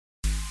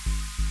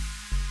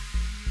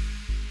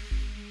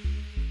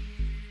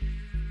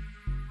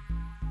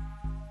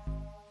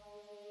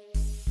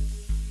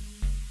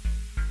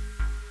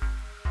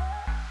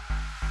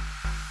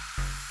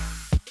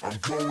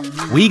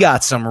We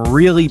got some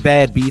really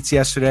bad beats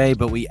yesterday,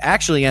 but we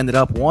actually ended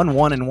up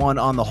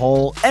 1-1-1 on the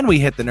whole, and we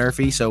hit the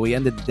Nerfy, so we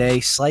ended the day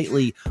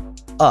slightly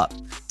up.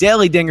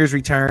 Daily Dingers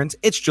returns.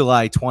 It's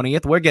July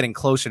 20th. We're getting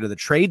closer to the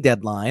trade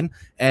deadline,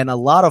 and a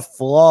lot of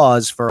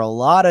flaws for a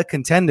lot of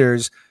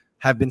contenders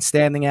have been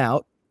standing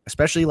out,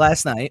 especially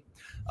last night.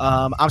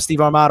 I'm Steve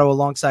Armato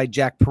alongside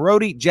Jack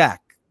Perotti.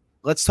 Jack,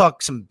 let's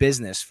talk some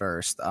business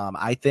first.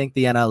 I think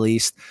the NL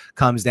East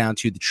comes down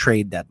to the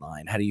trade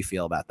deadline. How do you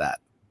feel about that?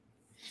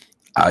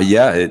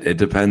 It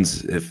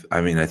depends.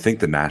 I think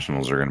the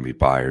Nationals are going to be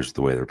buyers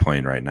the way they're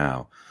playing right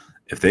now.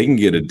 If they can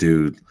get a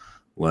dude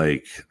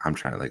like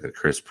a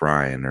Chris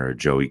Bryant or a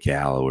Joey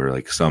Gallo or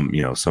like some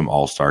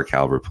all-star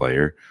caliber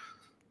player,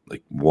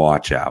 like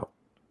watch out.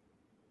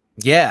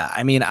 Yeah,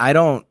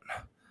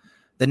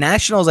 the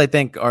Nationals, I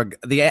think, are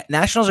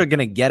going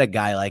to get a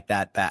guy like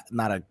that bat,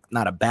 not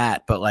a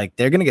bat, but like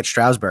they're going to get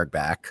Strasburg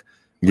back,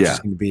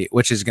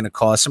 which is going to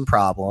cause some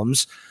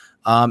problems.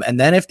 And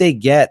then if they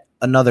get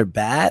another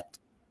bat,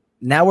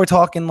 now we're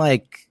talking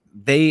like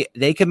they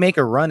could make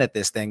a run at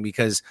this thing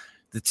because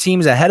the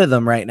teams ahead of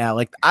them right now,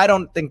 like I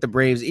don't think the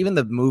Braves, even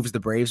the moves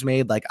the Braves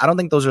made, like I don't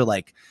think those are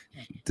like,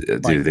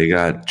 dude, they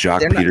got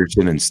Jock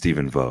Peterson and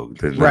Stephen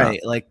Vogt, right?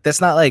 Like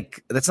that's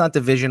not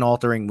division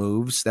altering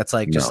moves. That's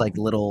like just like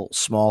little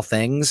small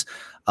things.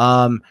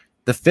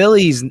 The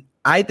Phillies,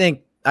 I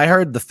think I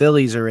heard the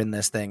Phillies are in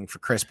this thing for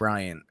Chris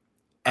Bryant.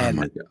 And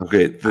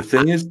the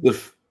thing is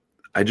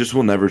I just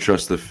will never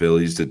trust the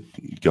Phillies to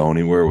go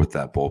anywhere with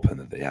that bullpen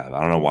that they have.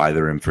 I don't know why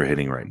they're in for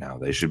hitting right now.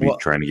 They should be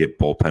trying to get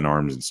bullpen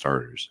arms and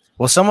starters.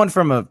 Well, someone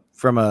from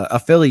a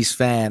Phillies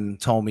fan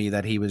told me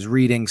that he was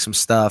reading some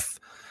stuff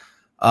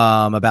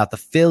about the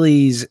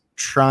Phillies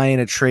trying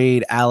to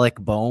trade Alec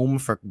Boehm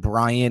for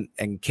Bryant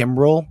and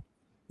Kimbrel.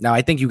 Now,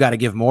 I think you got to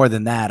give more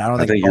than that.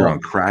 I think you're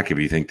on crack if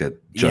you think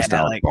that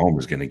Alec Boehm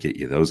is going to get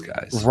you those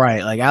guys.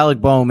 Right. Like Alec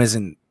Boehm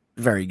isn't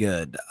very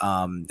good.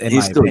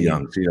 He's still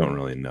young, so you don't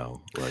really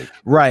know.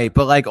 Right,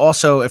 but like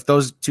also if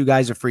those two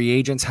guys are free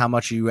agents, how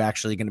much are you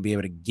actually going to be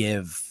able to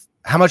give?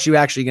 How much are you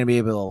actually going to be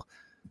able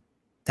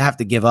to have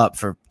to give up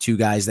for two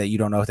guys that you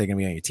don't know if they're going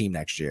to be on your team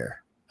next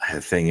year? The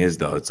thing is,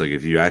 though, it's like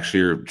if you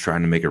actually are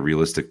trying to make a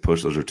realistic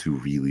push, those are two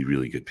really,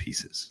 really good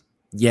pieces.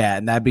 Yeah,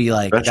 and that'd be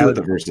like especially with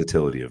the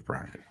versatility of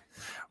Bryant.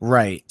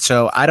 Right.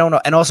 So I don't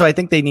know, and also I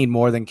think they need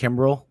more than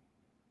Kimbrel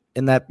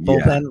in that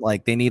bullpen.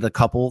 Like they need a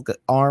couple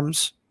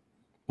arms.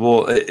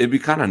 Well, it'd be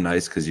kind of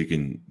nice because you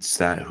can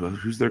stat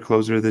who's their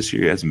closer this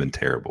year. He hasn't been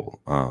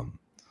terrible.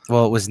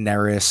 Well, it was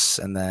Neris,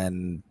 and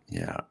then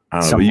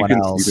someone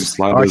else. You can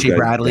slide Archie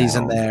Bradley's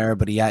in there,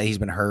 but he's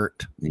been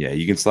hurt. Yeah,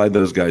 you can slide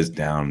those guys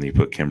down, and you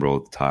put Kimbrel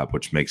at the top,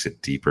 which makes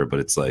it deeper. But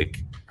it's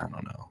like I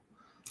don't know.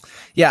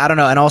 Yeah, I don't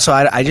know, and also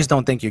I just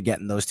don't think you're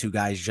getting those two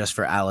guys just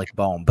for Alec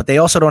Boehm. But they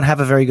also don't have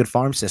a very good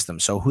farm system,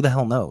 so who the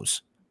hell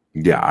knows?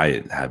 Yeah,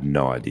 I have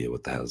no idea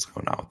what the hell is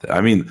going on with it.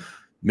 I mean.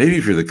 Maybe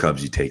if you're the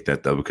Cubs, you take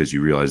that, though, because you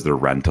realize they're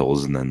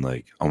rentals. And then,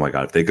 like, oh, my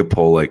God, if they could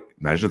pull, like,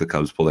 imagine if the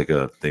Cubs pull, like,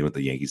 a thing what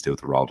the Yankees did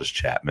with Aroldis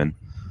Chapman.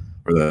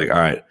 Where they're like,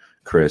 all right,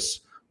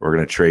 Chris, we're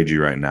going to trade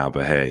you right now.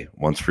 But, hey,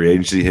 once free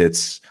agency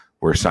hits,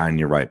 we're signing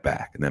you right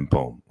back. And then,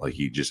 boom, like,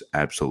 you just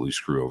absolutely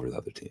screw over the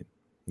other team.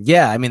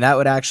 Yeah, I mean, that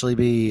would actually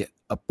be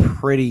a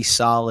pretty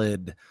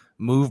solid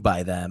move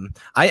by them.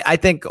 I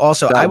think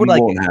also that I would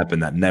won't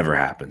happen. That never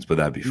happens, but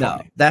that'd be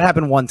funny. No, that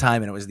happened one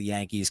time, and it was the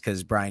Yankees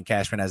because Brian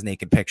Cashman has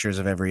naked pictures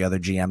of every other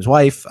GM's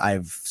wife.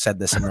 I've said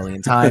this a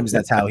million times.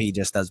 That's how he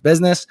just does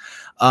business.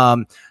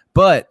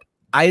 But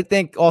I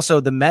think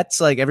also the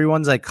Mets, like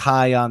everyone's like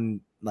high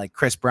on like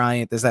Chris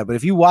Bryant, this that. But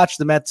if you watch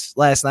the Mets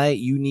last night,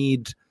 you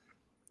need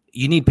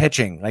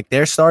pitching. Like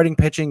their starting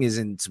pitching is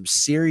in some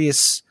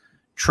serious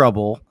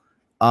trouble.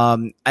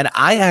 And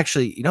I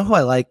actually, you know who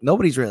I like?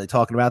 Nobody's really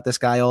talking about this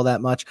guy all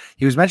that much.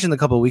 He was mentioned a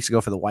couple of weeks ago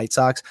for the White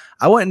Sox.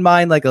 I wouldn't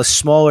mind like a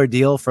smaller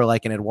deal for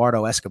like an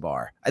Eduardo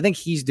Escobar. I think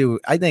he's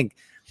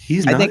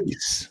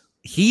nice.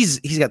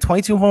 He's got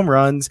 22 home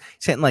runs.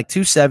 He's hitting like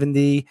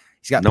 270.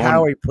 He's got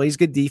power. He plays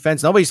good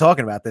defense. Nobody's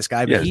talking about this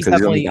guy, but he's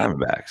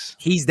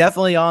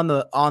definitely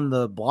on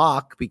the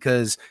block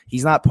because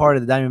he's not part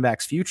of the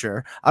Diamondbacks'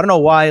 future. I don't know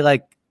why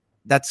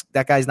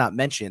that guy's not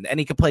mentioned. And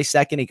he could play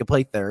second. He could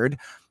play third.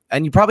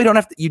 And you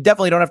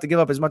definitely don't have to give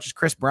up as much as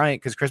Chris Bryant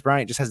because Chris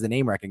Bryant just has the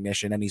name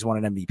recognition and he's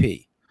won an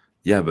MVP.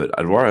 Yeah, but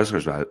Eduardo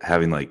Escobar's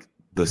having like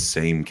the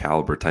same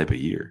caliber type of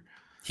year.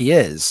 He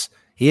is.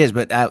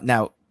 But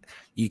now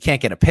you can't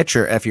get a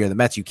pitcher. If you're the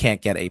Mets, you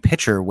can't get a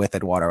pitcher with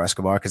Eduardo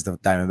Escobar because the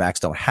Diamondbacks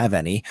don't have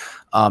any.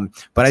 But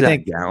I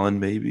think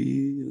Gallen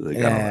maybe.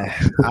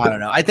 I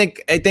don't know. I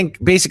think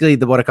basically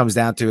what it comes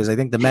down to is I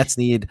think the Mets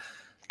need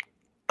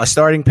a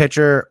starting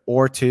pitcher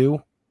or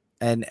two.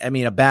 And I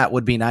mean, a bat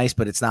would be nice,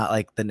 but it's not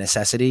like the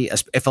necessity.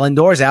 If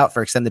Lindor's out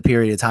for extended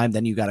period of time,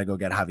 then you got to go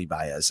get Javi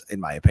Baez, in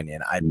my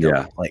opinion.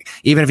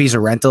 Even if he's a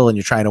rental and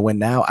you're trying to win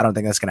now, I don't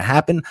think that's going to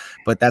happen.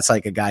 But that's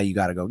like a guy you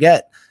got to go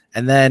get.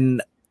 And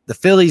then the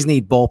Phillies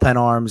need bullpen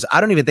arms.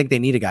 I don't even think they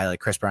need a guy like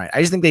Chris Bryant.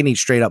 I just think they need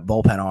straight up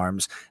bullpen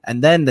arms.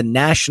 And then the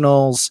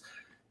Nationals,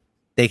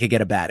 they could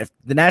get a bat. If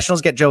the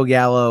Nationals get Joey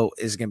Gallo,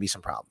 is going to be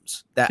some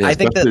problems. I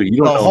think that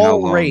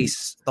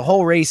the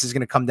whole race is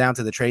going to come down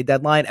to the trade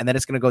deadline, and then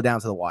it's going to go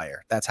down to the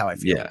wire. That's how I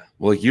feel. Yeah.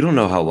 Well, you don't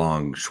know how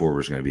long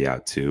Schwarber's going to be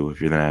out too.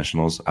 If you're the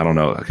Nationals, I don't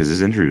know, because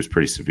his injury was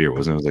pretty severe,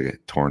 wasn't it? It was like a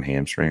torn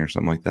hamstring or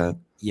something like that.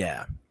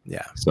 Yeah.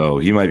 Yeah. So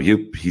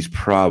he's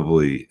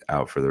probably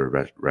out for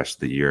the rest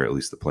of the year, at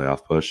least the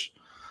playoff push.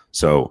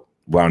 So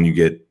why don't you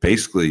get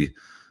basically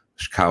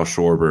Kyle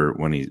Schwarber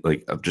when he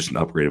just an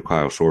upgrade of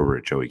Kyle Schwarber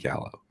at Joey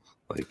Gallo?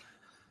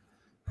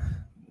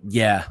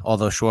 Yeah,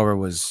 although Schwarber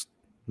was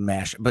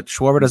mashed, but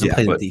Schwarber doesn't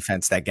play the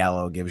defense that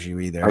Gallo gives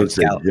you either. I would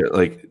say,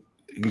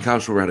 Kyle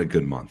Schwarber had a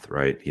good month,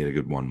 right? He had a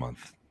good 1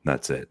 month.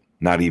 That's it.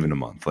 Not even a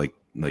month, like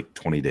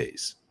 20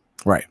 days.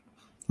 Right.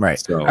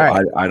 So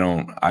right. I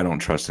don't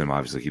trust him.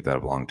 Obviously, keep that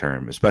up long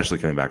term, especially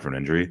coming back from an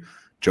injury.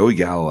 Joey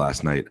Gallo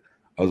last night.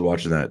 I was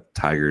watching that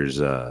Tigers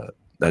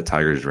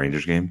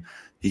Rangers game.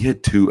 He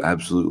hit 2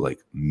 absolute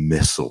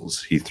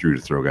missiles he threw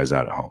to throw guys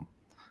out at home.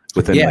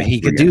 He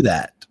could do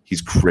that.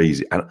 He's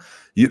crazy.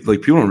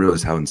 People don't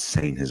realize how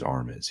insane his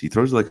arm is. He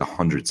throws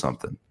 100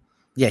 something.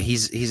 Yeah,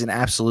 he's an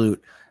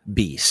absolute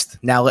beast.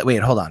 Now, wait,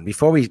 hold on.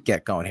 Before we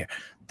get going here,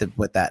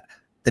 the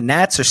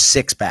Nats are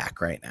 6 back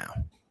right now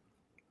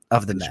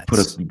of the Mets. Put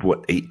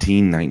up,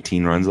 18,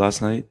 19 runs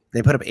last night?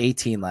 They put up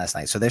 18 last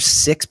night. So they're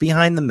 6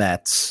 behind the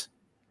Mets,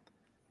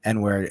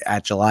 and we're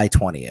at July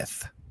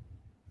 20th.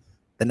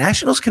 The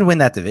Nationals can win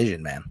that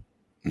division, man.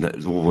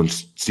 When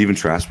Steven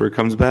Strasburg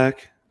comes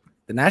back,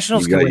 the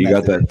Nationals you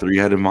got that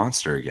 3-headed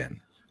monster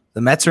again.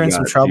 The Mets are in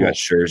some trouble. You got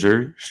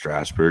Scherzer,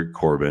 Strasburg,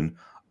 Corbin.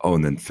 Oh,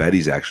 and then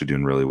Fetty's actually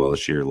doing really well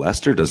this year.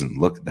 Lester doesn't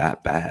look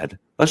that bad.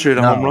 Lester hit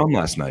a home run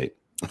last night.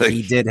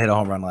 He did hit a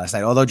home run last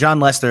night. Although John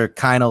Lester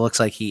kind of looks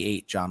like he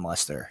ate John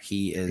Lester.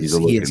 He's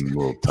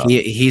little tough.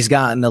 He's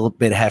gotten a little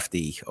bit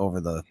hefty over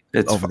the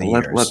years.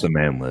 Let the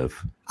man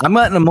live. I'm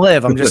letting him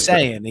live. I'm just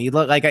saying. He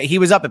looked like he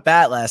was up at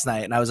bat last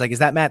night, and I was like, "Is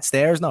that Matt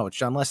Stairs?" No, it's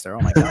John Lester. Oh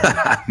my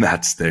god,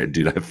 Matt Stairs,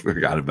 dude! I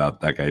forgot about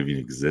that guy even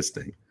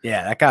existing.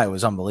 Yeah, that guy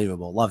was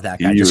unbelievable. Love that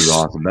guy. He was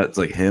awesome. That's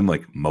like him,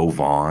 like Mo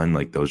Vaughn,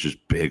 like those just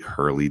big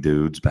Hurley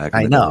dudes back.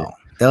 I know.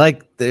 That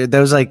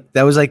was like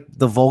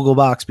the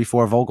Vogelbachs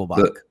before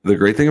Vogelbach. The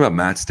great thing about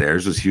Matt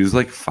Stairs was he was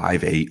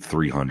 5'8",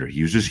 300.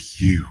 He was just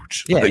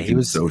huge. Yeah, he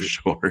was so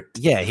short.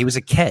 Yeah, he was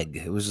a keg.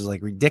 It was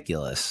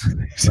ridiculous.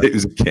 He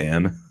was a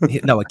can.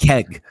 No, a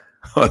keg.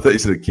 Oh, I thought you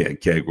said a can.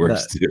 Keg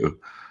works too.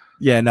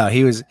 Yeah, no,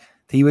 he was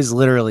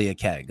literally a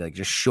keg,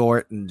 just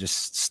short and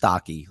just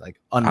stocky,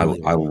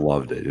 unbelievable. I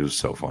loved it. It was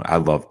so fun. I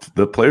loved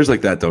the players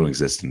like that. Don't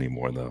exist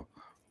anymore though,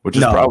 which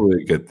is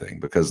probably a good thing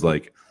because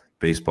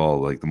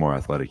baseball, the more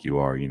athletic you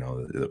are,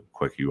 the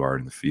quicker you are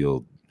in the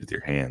field with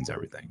your hands,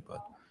 everything. But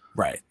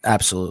right,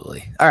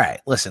 absolutely. All right,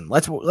 listen,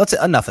 let's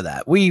enough of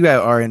that. We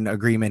are in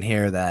agreement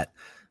here that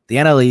the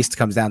NL East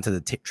comes down to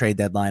the trade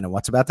deadline and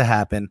what's about to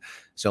happen.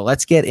 So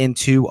let's get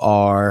into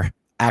our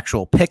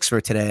actual picks for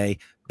today.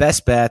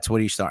 Best bets. What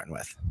are you starting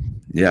with?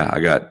 Yeah,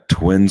 I got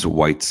Twins,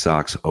 White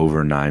Sox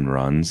over 9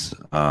 runs.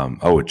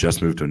 It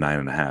just moved to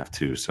 9.5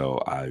 too,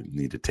 so I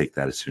need to take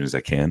that as soon as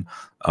I can.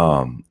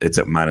 It's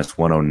at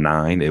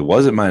 -109. It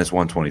was at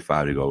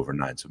 -125 to go over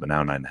 9, but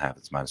now 9.5.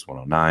 It's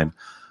 -109.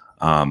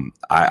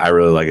 I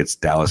really like it's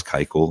Dallas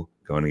Keuchel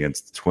going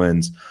against the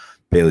Twins,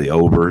 Bailey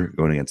Ober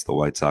going against the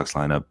White Sox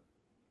lineup.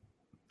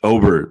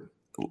 Ober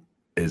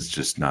is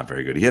just not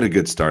very good. He had a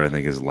good start, I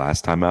think, his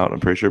last time out, I'm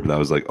pretty sure, but that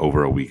was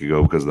over a week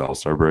ago because of the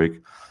All-Star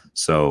break.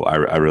 So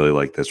I really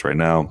like this right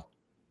now.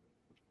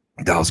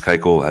 Dallas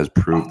Keuchel has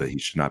proved that he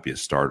should not be a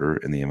starter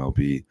in the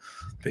MLB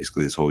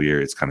basically this whole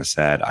year. It's kind of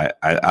sad.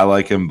 I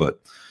like him, but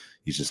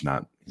he's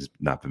not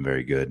been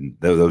very good. And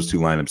those 2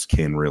 lineups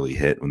can really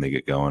hit when they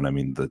get going. I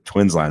mean, the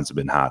Twins lines have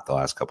been hot the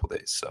last couple of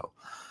days, so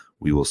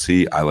we will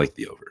see. I like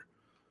the over.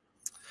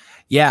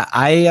 Yeah,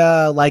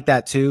 I like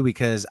that too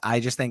because I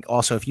just think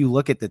also if you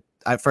look at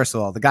first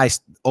of all, the guy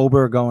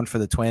Ober going for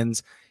the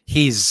Twins,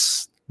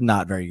 he's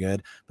not very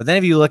good. But then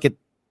if you look at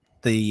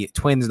the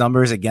Twins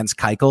numbers against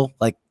Keuchel,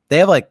 they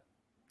have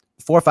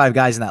 4 or 5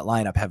 guys in that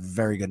lineup have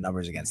very good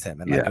numbers against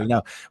him.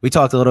 And we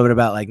talked a little bit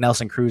about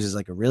Nelson Cruz is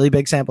a really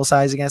big sample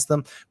size against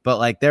them,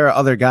 but there are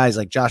other guys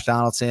like Josh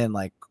Donaldson,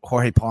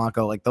 Jorge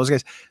Polanco, those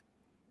guys.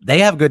 They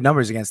have good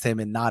numbers against him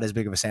and not as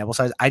big of a sample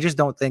size. I just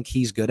don't think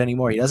he's good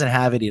anymore. He doesn't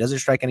have it. He doesn't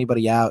strike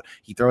anybody out.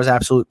 He throws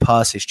absolute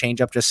pus. His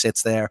changeup just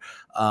sits there.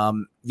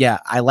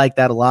 I like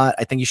that a lot.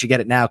 I think you should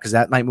get it now because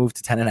that might move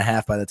to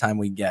 10.5 by the time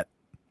we get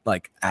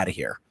out of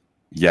here.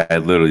 Yeah,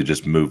 it literally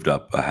just moved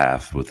up a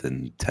half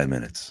within 10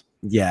 minutes.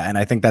 Yeah, and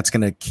I think that's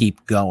going to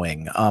keep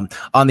going.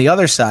 On the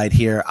other side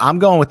here, I'm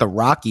going with the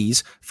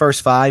Rockies.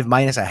 First 5,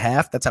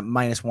 -0.5. That's at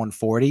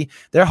 -140.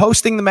 They're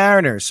hosting the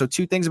Mariners. So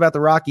 2 things about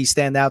the Rockies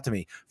stand out to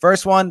me.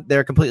 First one, they're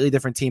a completely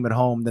different team at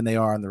home than they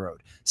are on the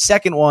road.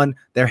 Second one,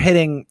 they're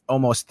hitting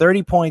almost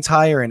 30 points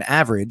higher in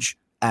average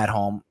at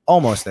home.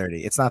 Almost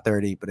 30. It's not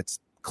 30, but it's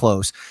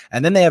close.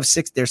 And then they're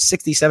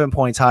 67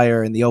 points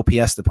higher in the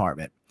OPS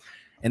department.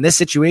 In this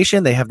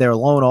situation, they have their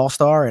lone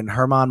all-star and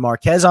Herman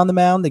Marquez on the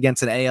mound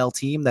against an AL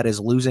team that is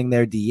losing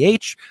their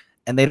DH.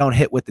 and they don't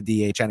hit with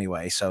the DH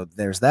anyway. So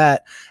there's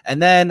that.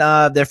 And then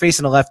they're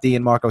facing a lefty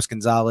in Marcos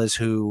Gonzalez,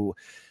 who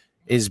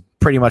is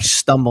pretty much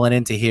stumbling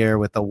into here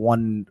with a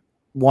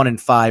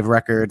 1-5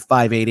 record,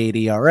 5.88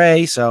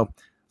 ERA. So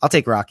I'll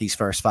take Rockies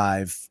first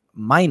 5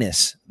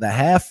 minus the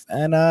half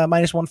and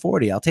minus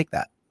 140. I'll take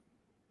that.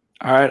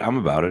 All right, I'm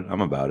about it.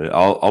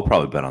 I'll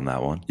probably bet on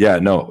that one. Yeah,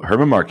 no,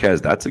 Herman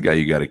Marquez, that's a guy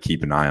you got to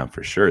keep an eye on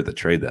for sure at the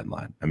trade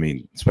deadline. I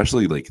mean,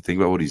 especially like think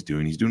about what he's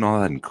doing. He's doing all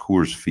that in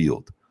Coors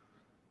Field.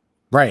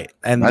 Right.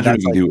 And imagine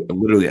he can do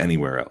literally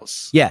anywhere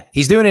else. Yeah,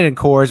 he's doing it in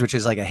Coors, which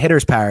is like a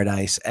hitter's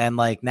paradise. And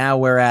like now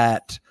we're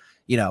at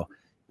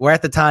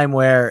the time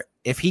where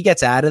if he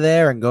gets out of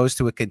there and goes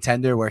to a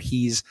contender where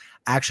he's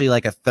actually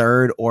like a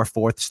third or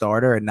fourth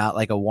starter and not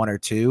like a 1 or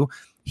 2,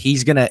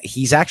 he's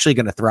actually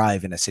gonna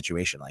thrive in a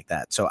situation like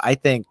that. So I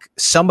think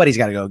somebody's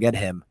got to go get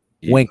him.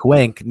 Yeah. Wink,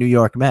 wink, New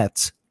York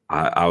Mets.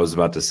 I was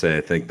about to say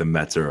I think the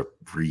Mets are a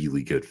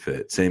really good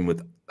fit. Same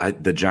with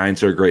the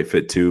Giants are a great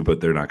fit too, but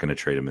they're not going to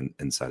trade him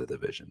inside of the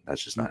division.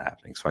 That's just not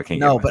happening. So I can't.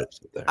 No, but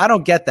there. I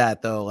don't get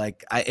that though.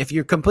 Like if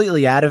you're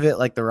completely out of it,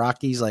 like the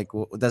Rockies, like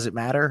does it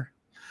matter?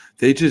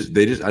 They just.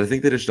 I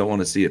think they just don't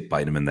want to see it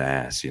bite them in the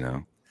ass.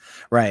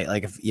 Right.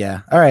 Like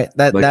all right.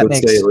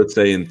 Let's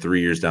say in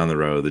 3 years down the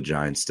road, the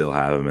Giants still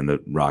have him and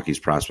the Rockies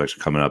prospects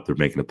are coming up. They're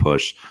making a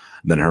push.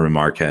 Then Herman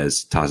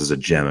Marquez tosses a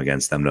gem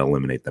against them to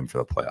eliminate them for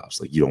the playoffs.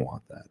 Like you don't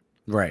want that.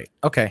 Right.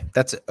 Okay.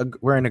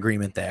 We're in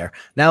agreement there.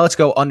 Now let's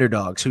go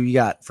underdogs. Who you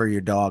got for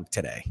your dog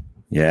today?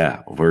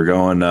 Yeah, we're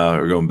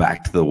going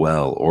back to the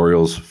well.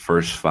 Orioles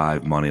first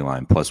 5 money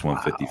line plus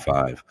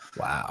 155.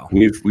 Wow.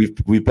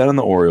 We've bet on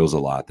the Orioles a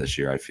lot this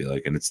year, I feel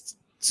like, and it's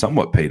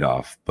somewhat paid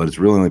off, but it's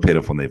really only paid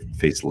off when they've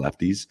faced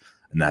lefties,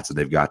 and that's what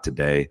they've got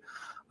today.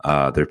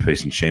 They're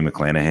facing Shane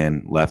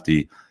McClanahan,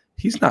 lefty.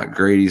 He's not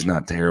great. He's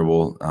not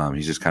terrible.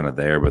 He's just kind of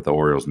there, but the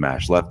Orioles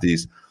mash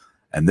lefties,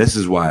 and this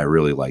is why I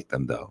really like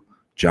them, though.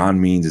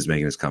 John Means is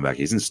making his comeback.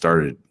 He hasn't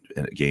started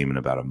a game in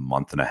about a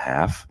month and a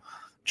half.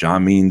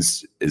 John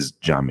Means is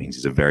John Means.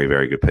 He's a very,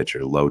 very good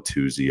pitcher. Low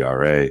 2s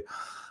ERA,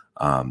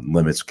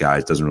 limits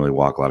guys, doesn't really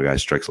walk a lot of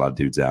guys, strikes a lot of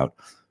dudes out.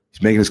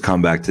 He's making his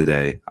comeback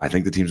today. I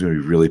think the team's going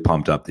to be really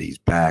pumped up that he's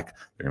back.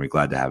 They're going to be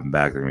glad to have him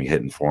back. They're going to be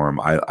hitting for him.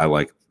 I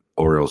like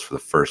Orioles for the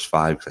first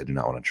 5 because I do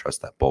not want to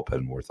trust that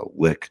bullpen worth a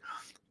lick.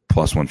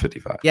 Plus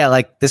 155. Yeah,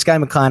 like this guy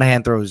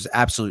McClanahan throws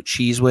absolute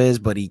cheese whiz,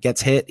 but he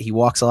gets hit. He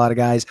walks a lot of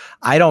guys.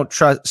 I don't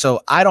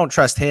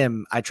trust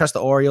him. I trust the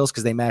Orioles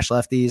because they mash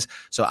lefties.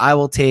 So I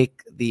will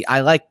take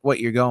I like what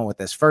you're going with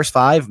this. First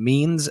 5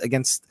 Means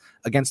against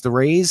the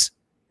Rays.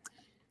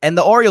 And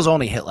the Orioles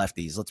only hit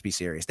lefties. Let's be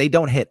serious. They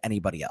don't hit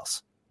anybody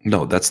else.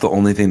 No, that's the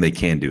only thing they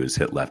can do is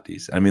hit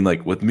lefties. I mean,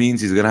 like with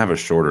Means, he's going to have a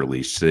shorter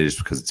leash today just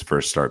because it's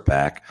first start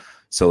back.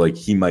 So like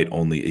he might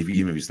only,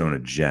 even if he's throwing a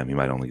gem, he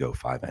might only go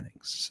 5 innings.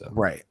 So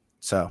right.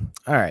 So,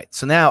 all right.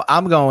 So now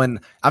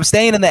I'm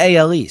staying in the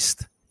AL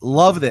East.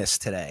 Love this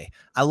today.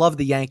 I love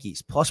the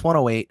Yankees plus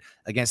 108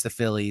 against the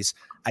Phillies.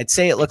 I'd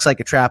say it looks like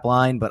a trap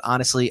line, but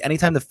honestly,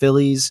 anytime the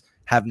Phillies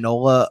have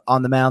Nola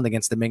on the mound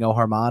against Domingo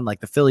Germán, like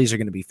the Phillies are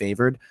going to be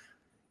favored.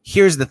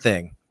 Here's the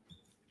thing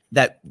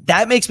that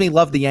makes me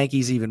love the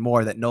Yankees even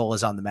more that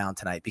Nola's on the mound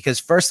tonight, because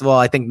first of all,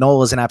 I think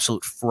Nola's an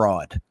absolute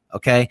fraud.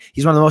 Okay.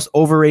 He's one of the most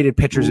overrated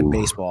pitchers in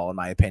baseball, in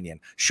my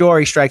opinion. Sure,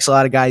 he strikes a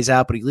lot of guys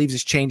out, but he leaves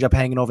his changeup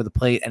hanging over the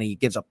plate and he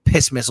gives up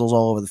piss missiles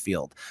all over the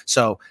field.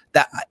 So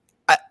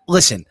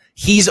listen,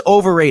 he's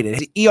overrated.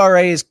 His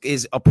ERA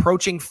is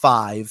approaching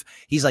 5.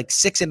 He's like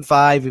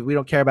 6-5. We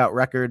don't care about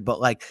record, but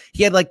like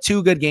he had like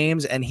 2 good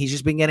games and he's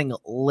just been getting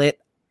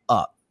lit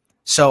up.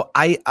 So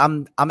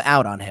I'm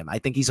out on him. I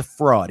think he's a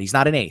fraud. He's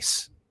not an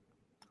ace.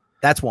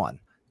 That's 1.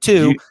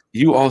 2.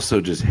 You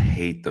also just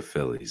hate the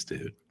Phillies,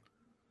 dude.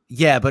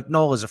 Yeah, but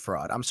Nola's a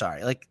fraud. I'm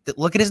sorry. Like,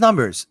 look at his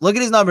numbers. Look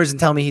at his numbers and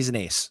tell me he's an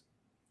ace.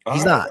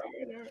 He's not.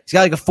 He's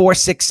got like a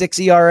 4.66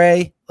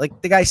 ERA.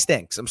 Like, the guy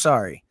stinks. I'm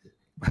sorry.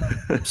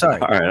 I'm sorry.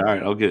 All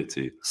right. I'll get it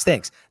to you.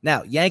 Stinks.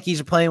 Now,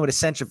 Yankees are playing with a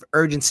sense of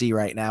urgency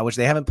right now, which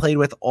they haven't played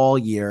with all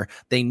year.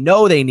 They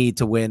know they need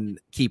to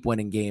keep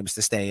winning games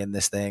to stay in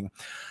this thing.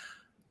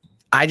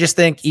 I just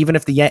think even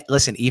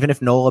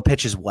if Nola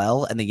pitches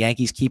well and the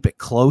Yankees keep it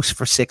close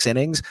for 6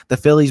 innings, the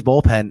Phillies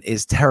bullpen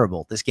is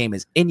terrible. This game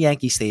is in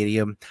Yankee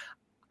Stadium.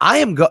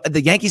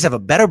 The Yankees have a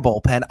better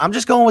bullpen. I'm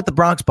just going with the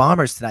Bronx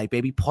Bombers tonight,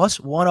 baby. Plus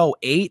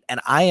 108,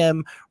 and I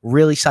am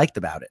really psyched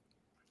about it.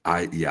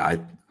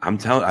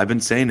 I've been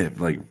saying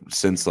it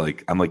since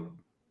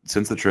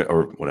the trip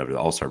or whatever, the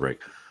All-Star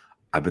break.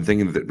 I've been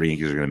thinking that the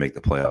Yankees are going to make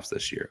the playoffs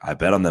this year. I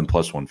bet on them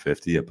plus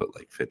 150. I put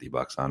like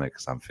 $50 on it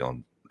because I'm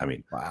feeling. I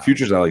mean, wow.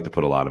 Futures, I like to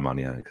put a lot of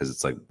money on it because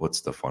it's like,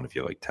 what's the fun if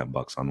you have like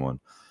 $10 on one?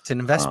 It's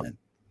an investment.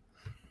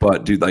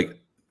 But dude,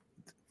 like,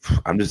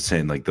 I'm just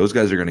saying, like, those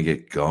guys are going to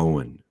get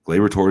going.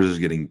 Gleyber Torres is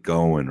getting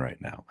going right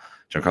now.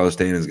 Giancarlo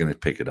Stanton is going to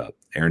pick it up.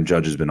 Aaron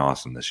Judge has been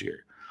awesome this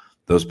year.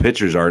 Those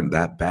pitchers aren't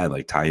that bad.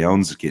 Like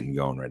Tyone's getting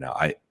going right now.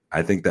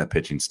 I think that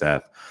pitching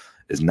staff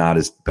is not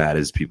as bad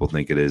as people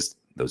think it is.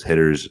 Those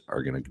hitters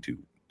are going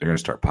to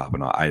start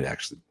popping off.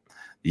 The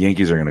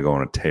Yankees are going to go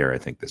on a tear, I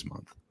think, this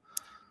month.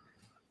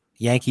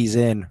 Yankees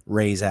in,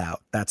 Rays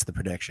out. That's the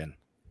prediction.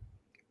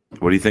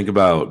 What do you think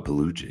about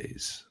Blue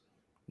Jays?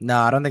 No,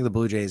 I don't think the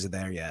Blue Jays are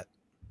there yet.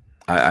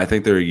 I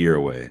think they're a year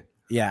away.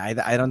 Yeah,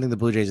 I don't think the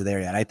Blue Jays are there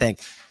yet.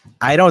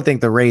 I don't think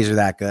the Rays are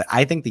that good.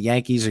 I think the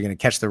Yankees are going to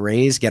catch the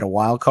Rays, get a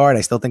wild card.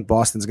 I still think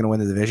Boston's going to win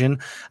the division.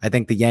 I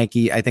think the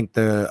Yankees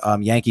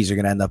are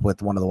going to end up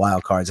with one of the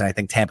wild cards, and I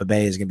think Tampa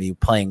Bay is going to be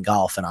playing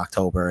golf in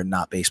October and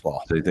not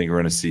baseball. So you think we're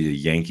going to see a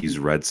Yankees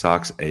Red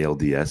Sox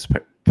ALDS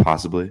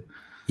possibly?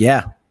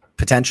 Yeah,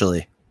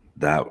 potentially.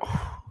 That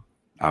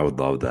I would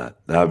love that.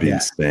 That would be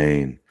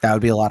insane. That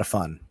would be a lot of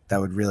fun. That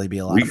would really be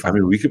a lot of fun. I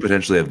mean, we could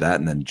potentially have that,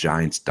 and then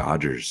Giants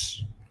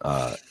Dodgers.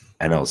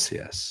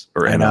 NLCS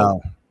or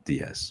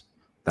NLDS.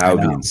 That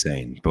would be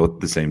insane. Both at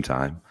the same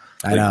time.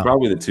 I know.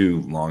 Probably the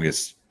two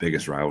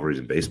biggest rivalries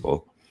in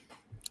baseball.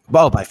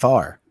 Well, by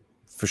far,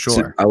 for sure.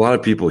 So a lot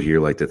of people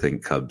here like to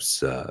think Cubs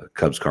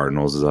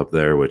Cardinals is up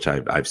there, which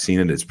I've seen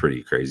it. It's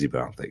pretty crazy, but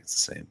I don't think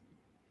it's the same.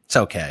 It's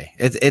okay.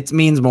 It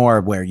means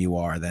more where you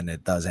are than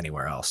it does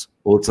anywhere else.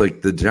 Well, it's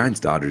like the Giants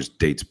Dodgers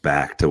dates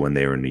back to when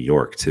they were in New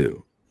York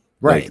too.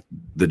 Right. Like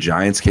the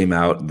Giants came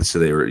out, so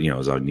they were, it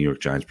was on New York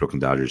Giants,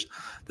 Brooklyn Dodgers.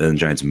 Then the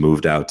Giants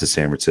moved out to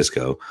San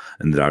Francisco,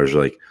 and the Dodgers are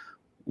like,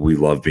 we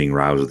love being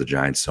rivals with the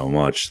Giants so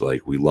much.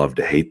 Like, we love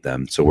to hate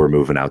them. So we're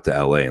moving out to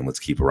LA and let's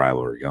keep a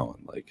rivalry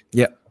going. Like,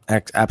 yeah,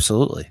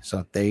 absolutely.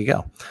 So there you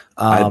go.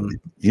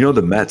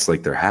 The Mets,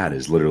 like their hat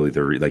is literally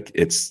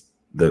it's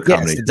the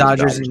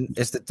combination.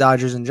 It's the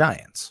Dodgers and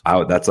Giants.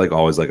 That's like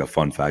always like a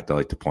fun fact I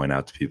like to point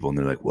out to people, and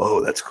they're like,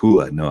 whoa, that's cool.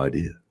 I had no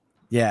idea.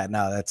 Yeah,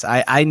 no,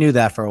 I knew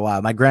that for a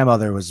while. My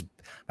grandmother's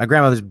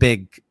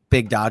big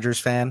Dodgers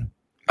fan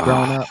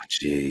growing up.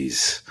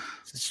 Jeez.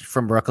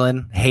 From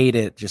Brooklyn,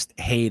 hated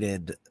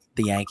the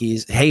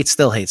Yankees.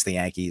 Still hates the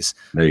Yankees.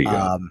 There you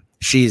go.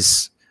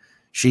 She's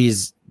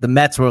the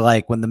Mets were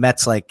like, when the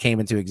Mets like came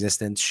into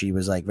existence, she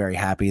was like very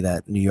happy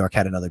that New York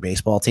had another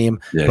baseball team.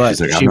 Yeah, but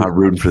she's like, I'm not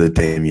rooting for the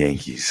damn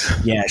Yankees.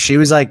 Yeah, she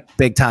was like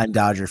big time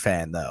Dodger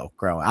fan though.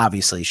 Growing,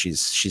 obviously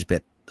she's a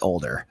bit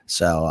older.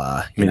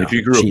 So if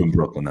you grew up in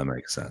Brooklyn, that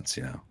makes sense,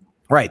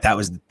 Right, that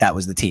was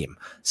the team.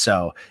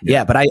 So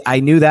yeah, but I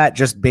knew that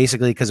just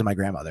basically because of my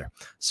grandmother.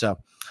 So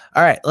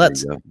all right,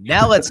 let's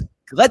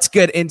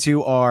get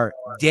into our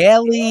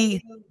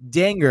daily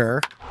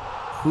dinger.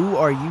 Who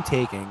are you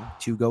taking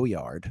to go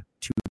yard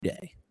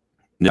today?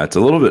 Yeah, it's a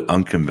little bit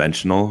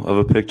unconventional of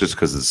a pick just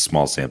because it's a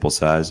small sample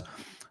size,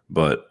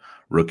 but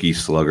rookie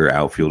slugger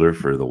outfielder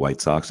for the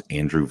White Sox,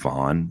 Andrew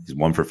Vaughn. He's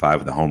 1 for 5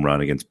 with a home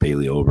run against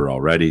Bailey Ober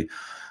already.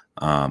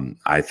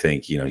 I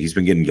think, he's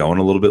been getting going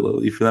a little bit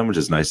lately for them, which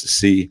is nice to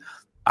see.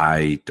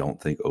 I don't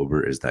think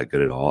Ober is that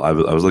good at all. I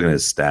was looking at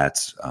his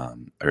stats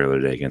earlier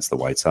today against the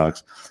White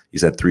Sox.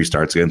 He's had 3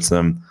 starts against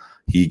them.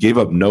 He gave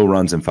up no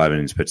runs in 5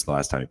 innings pitched the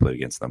last time he played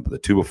against them. But the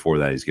 2 before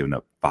that, he's given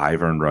up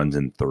 5 earned runs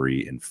in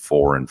 3 and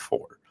 4 and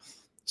 4.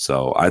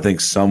 So I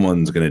think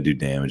someone's going to do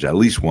damage. At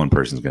least one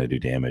person's going to do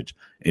damage.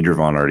 Andrew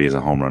Vaughn already has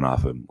a home run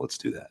off him. Let's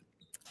do that.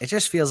 It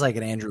just feels like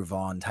an Andrew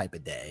Vaughn type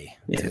of day.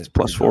 Yeah, it's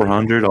plus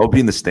 400. I'll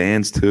be in the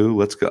stands too.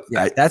 Let's go.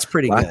 Yeah, that's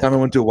pretty good. Last time I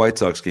went to a White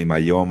Sox game, my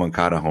Yoan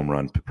Moncada home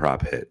run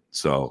prop hit.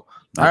 So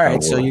all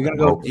right, so you're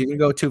gonna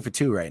go 2 for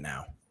 2 right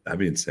now. That'd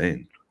be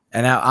insane.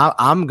 And now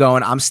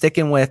I'm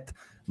sticking with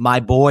my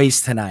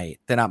boys tonight.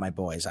 They're not my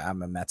boys.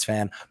 I'm a Mets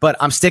fan, but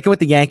I'm sticking with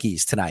the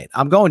Yankees tonight.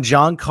 I'm going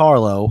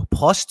Giancarlo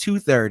plus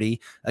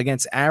 230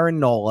 against Aaron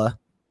Nola.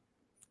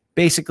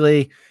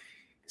 Basically,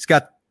 he's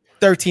got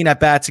 13 at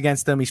bats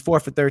against them. He's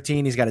 4 for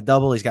 13. He's got a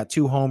double. He's got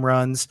 2 home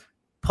runs.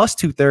 Plus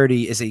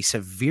 230 is a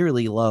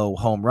severely low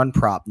home run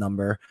prop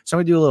number. So I'm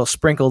going to do a little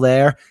sprinkle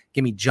there.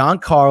 Give me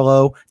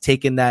Giancarlo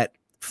taking that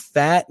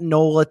fat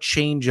Nola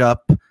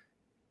changeup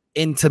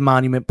into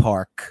Monument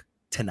Park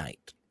tonight.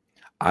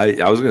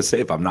 I was going to say,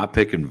 if I'm not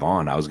picking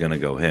Vaughn, I was going to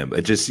go him.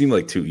 It just seemed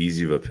like too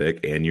easy of a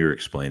pick. And you were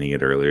explaining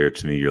it earlier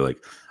to me. You're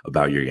like,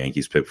 about your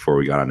Yankees pick before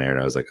we got on air. And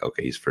I was like,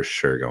 okay, he's for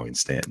sure going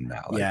Stanton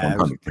now. Like, yeah,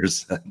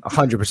 100%.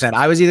 100%.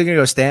 I was either going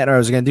to go Stanton or I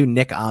was going to do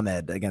Nick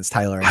Ahmed against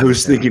Tyler Anderson. I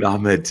was thinking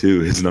Ahmed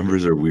too. His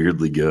numbers are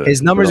weirdly good.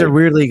 His numbers are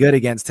weirdly good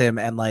against him.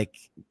 And like,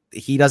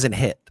 he doesn't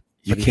hit.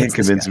 You can't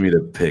convince me to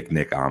pick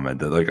Nick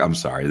Ahmed. Like, I'm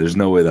sorry. There's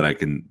no way that I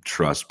can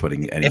trust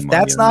putting any money. If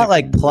that's not Nick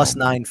like plus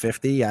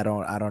 950, I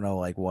don't know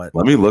like what.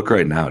 Let me look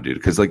right now, dude.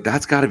 Because like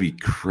that's got to be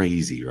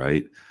crazy,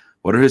 right?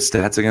 What are his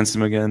stats against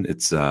him again?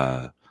 It's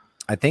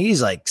I think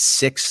he's like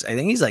 6. I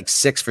think he's like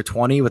 6 for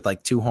 20 with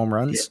like 2 home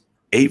runs.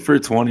 Yeah, 8 for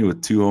 20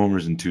 with 2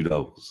 homers and 2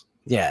 doubles.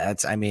 Yeah,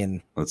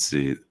 let's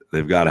see.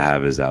 They've got to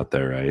have his out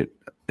there, right?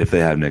 If they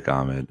have Nick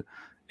Ahmed,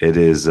 it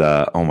is.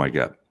 Oh my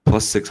god,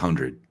 plus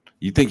 600.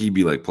 You think he'd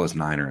be like plus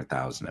 9 or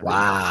 1,000?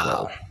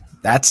 Wow,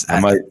 so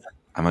I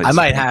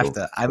might have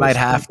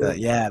to.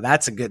 Yeah,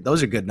 that's a good.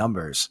 Those are good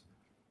numbers.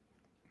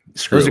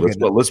 Screw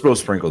it. Let's both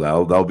sprinkle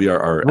that. That'll be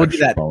our we'll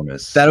extra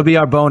bonus. That'll be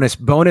our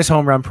bonus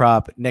home run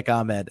prop. Nick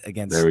Ahmed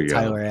against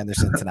Tyler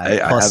Anderson tonight.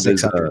 Plus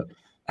 600.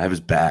 I have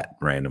his bat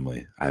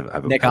randomly. I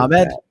have Nick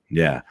Ahmed. Bat.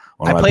 Yeah,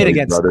 I played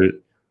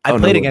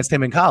against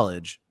him in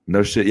college.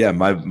 No shit. Yeah,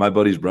 my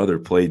buddy's brother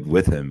played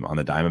with him on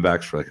the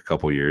Diamondbacks for like a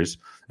couple years,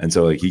 and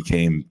so like he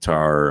came to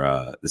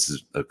our. This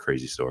is a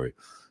crazy story,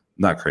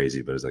 not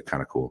crazy, but it's like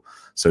kind of cool.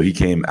 So he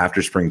came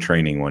after spring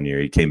training one year.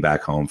 He came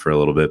back home for a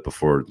little bit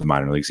before the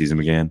minor league season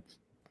began,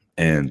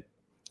 and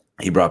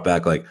he brought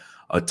back like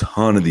a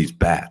ton of these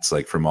bats,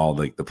 like from all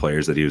like the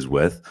players that he was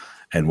with,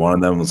 and one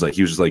of them was like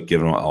he was just like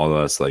giving all of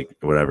us like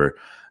whatever.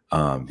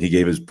 He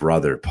gave his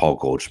brother Paul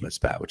Goldschmidt's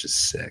bat, which is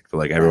sick. But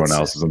like everyone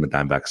else was on the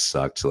Diamondbacks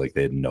sucked, so like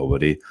they had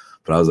nobody.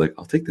 But I was like,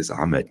 I'll take this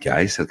Ahmed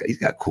guy. He's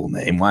got a cool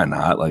name. Why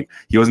not? Like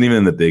he wasn't even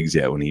in the bigs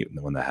yet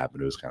when that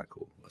happened. It was kind of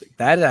cool. Like,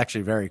 that is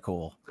actually very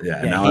cool. Yeah.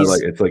 And now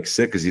it's like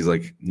sick because he's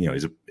like,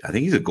 I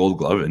think he's a Gold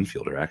Glove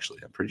infielder. Actually,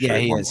 I'm pretty sure. Yeah,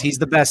 he is. He's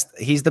the best.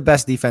 He's the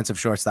best defensive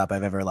shortstop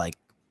I've ever like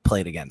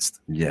played against.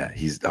 Yeah,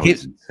 he's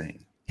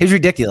insane. He's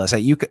ridiculous.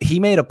 He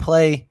made a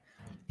play.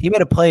 He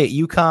made a play at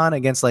UConn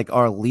against like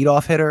our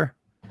leadoff hitter,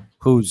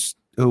 who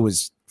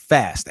was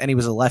fast, and he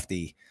was a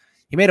lefty.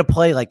 He made a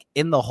play like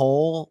in the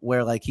hole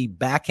where like he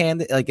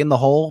backhanded like in the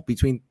hole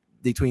between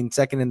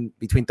second and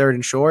between third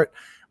and short,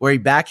 where he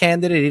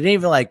backhanded it. He didn't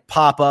even like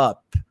pop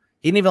up.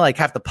 He didn't even like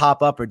have to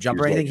pop up or jump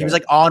or anything. He was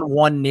like on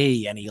one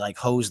knee and he like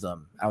hosed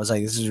them. I was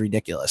like, this is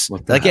ridiculous.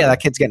 Like, yeah,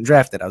 that kid's getting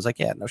drafted. I was like,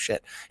 yeah, no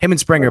shit. Him and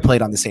Springer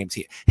played on the same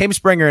team. Him,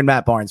 Springer, and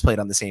Matt Barnes played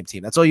on the same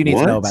team. That's all you need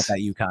to know about that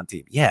UConn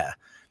team. Yeah.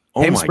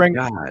 Oh my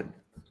God.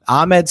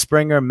 Ahmed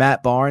Springer,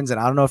 Matt Barnes, and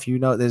I don't know if you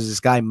know, there's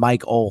this guy,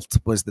 Mike Olt,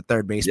 was the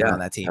third baseman on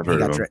that team.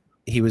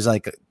 He was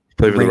like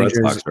played for the Red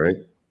Sox, right?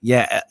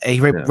 Yeah,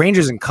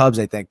 Rangers and Cubs,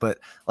 I think. But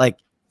like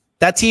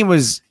that team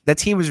was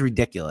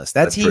ridiculous.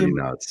 That's team,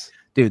 nuts.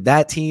 Dude,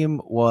 that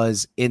team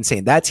was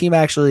insane. That team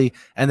actually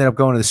ended up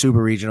going to the Super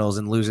Regionals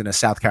and losing to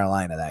South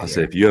Carolina that year.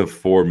 Say if you have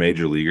 4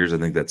 major leaguers, I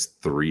think that's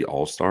 3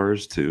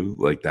 All-Stars too.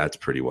 Like that's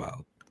pretty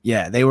wild.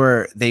 Yeah, they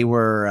were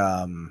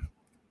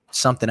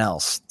something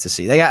else to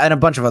see. They got, and a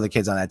bunch of other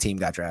kids on that team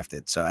got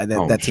drafted. So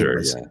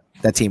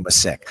that team was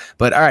sick.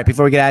 But all right,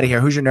 before we get out of here,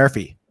 who's your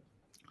nerfy?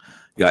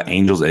 You got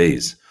Angels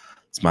A's.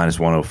 It's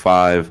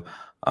 -105.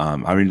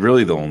 I mean,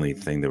 really, the only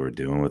thing that we're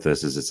doing with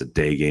this is it's a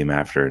day game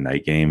after a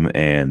night game,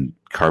 and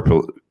how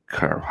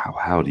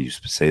do you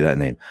say that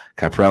name?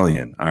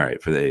 Kaprielian. All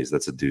right, for the A's,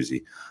 that's a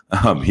doozy.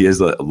 He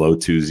has a low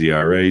 2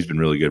 ERA. He's been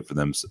really good for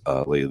them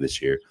lately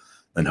this year.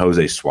 Then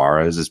Jose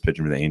Suarez is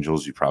pitching for the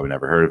Angels. You probably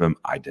never heard of him.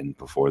 I didn't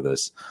before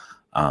this,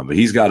 but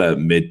he's got a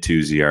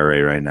mid-2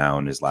 ERA right now.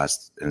 In his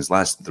last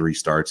 3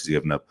 starts, he's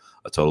given up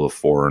a total of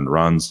 4 earned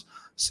runs.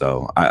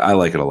 So I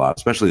like it a lot,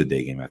 especially the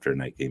day game after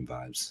night game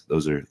vibes.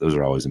 Those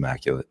are always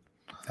immaculate.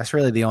 That's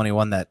really the only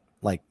one that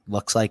like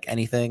looks like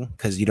anything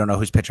because you don't know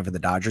who's pitching for the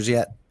Dodgers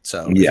yet.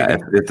 So yeah,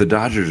 if the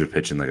Dodgers are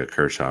pitching like a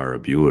Kershaw or a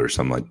Buehler or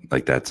something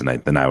like that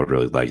tonight, then I would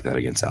really like that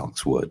against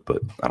Alex Wood.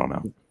 But I don't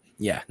know.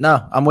 Yeah,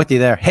 no, I'm with you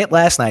there. Hit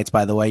last night's,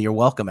 by the way. You're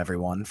welcome,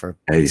 everyone.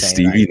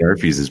 Stevie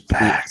Nerfies is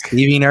back.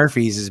 Stevie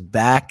Nerfies is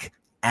back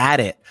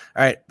at it.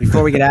 All right,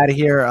 before we get out of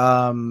here,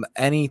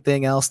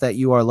 anything else that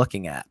you are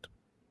looking at?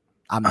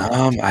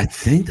 I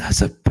think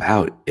that's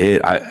about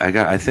it.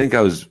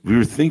 We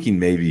were thinking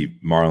maybe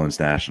Marlins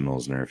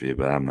Nationals Nerfy,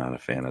 but I'm not a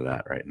fan of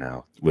that right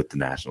now with the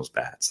Nationals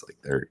bats. Like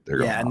they're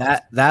going and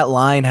off. that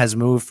line has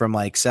moved from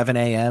like 7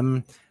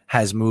 a.m.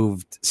 has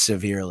moved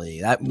severely.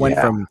 That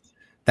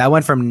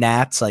went from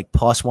Nats like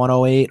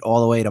 +108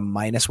 all the way to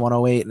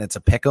 -108, and it's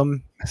a pick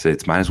 'em. I say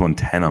it's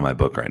 -110 on my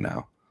book right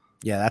now.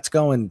 Yeah, that's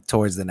going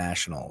towards the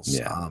Nationals.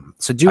 Yeah.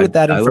 So do with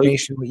that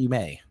information what you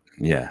may.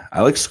 Yeah,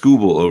 I like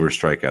Scooble over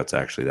strikeouts.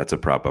 Actually, that's a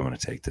prop I'm going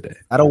to take today.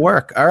 That'll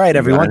work. All right,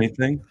 everyone.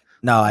 Anything?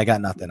 No, I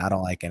got nothing. I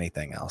don't like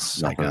anything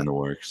else. Nothing in the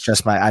works.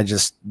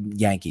 Just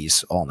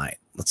Yankees all night.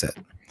 That's it.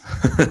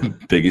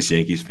 Biggest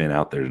Yankees fan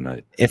out there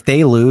tonight. If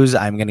they lose,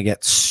 I'm going to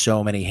get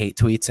so many hate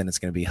tweets, and it's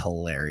going to be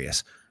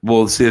hilarious.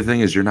 Well, see, the thing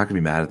is, you're not going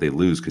to be mad if they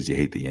lose because you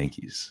hate the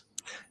Yankees.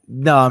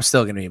 No, I'm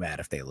still going to be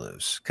mad if they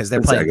lose because they're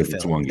playing the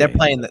Phillies.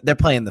 They're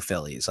playing the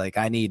Phillies. Like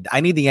I need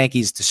the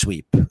Yankees to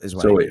sweep.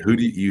 So wait, who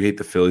do you hate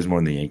the Phillies more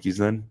than the Yankees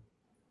then?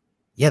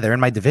 Yeah, they're in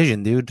my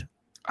division, dude.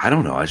 I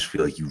don't know. I just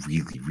feel like you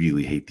really,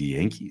 really hate the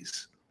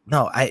Yankees.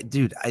 No,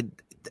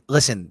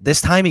 listen.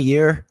 This time of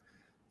year,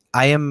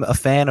 I am a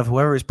fan of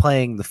whoever is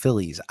playing the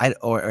Phillies. And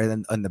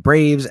the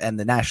Braves and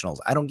the Nationals.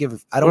 I don't care.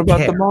 What about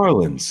the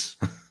Marlins?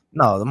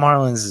 No, the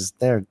Marlins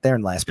they're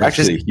in last place.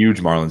 Actually, a huge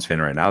Marlins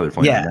fan right now. They're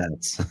playing the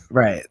Mets.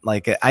 Right.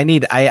 Like I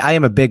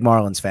am a big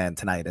Marlins fan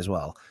tonight as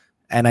well.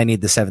 And I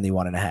need the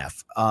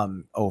 71.5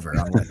 over.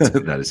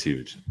 That is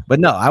huge. But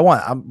no,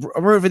 I'm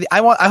rooting for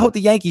I hope the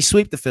Yankees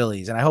sweep the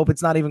Phillies, and I hope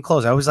it's not even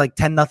close. I was like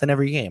 10-0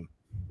 every game.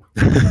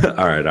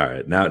 All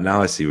right.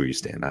 Now I see where you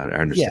stand. I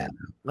understand.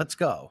 Yeah, let's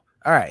go.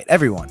 All right,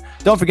 everyone.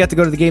 Don't forget to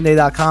go to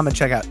thegameday.com and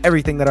check out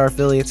everything that our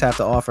affiliates have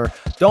to offer.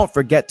 Don't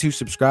forget to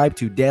subscribe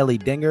to Daily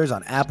Dingers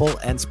on Apple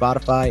and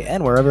Spotify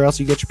and wherever else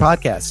you get your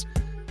podcasts.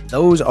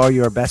 Those are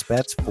your best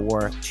bets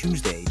for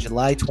Tuesday,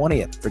 July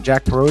 20th. For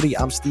Jack Perotti,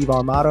 I'm Steve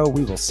Armato.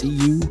 We will see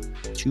you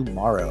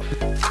tomorrow.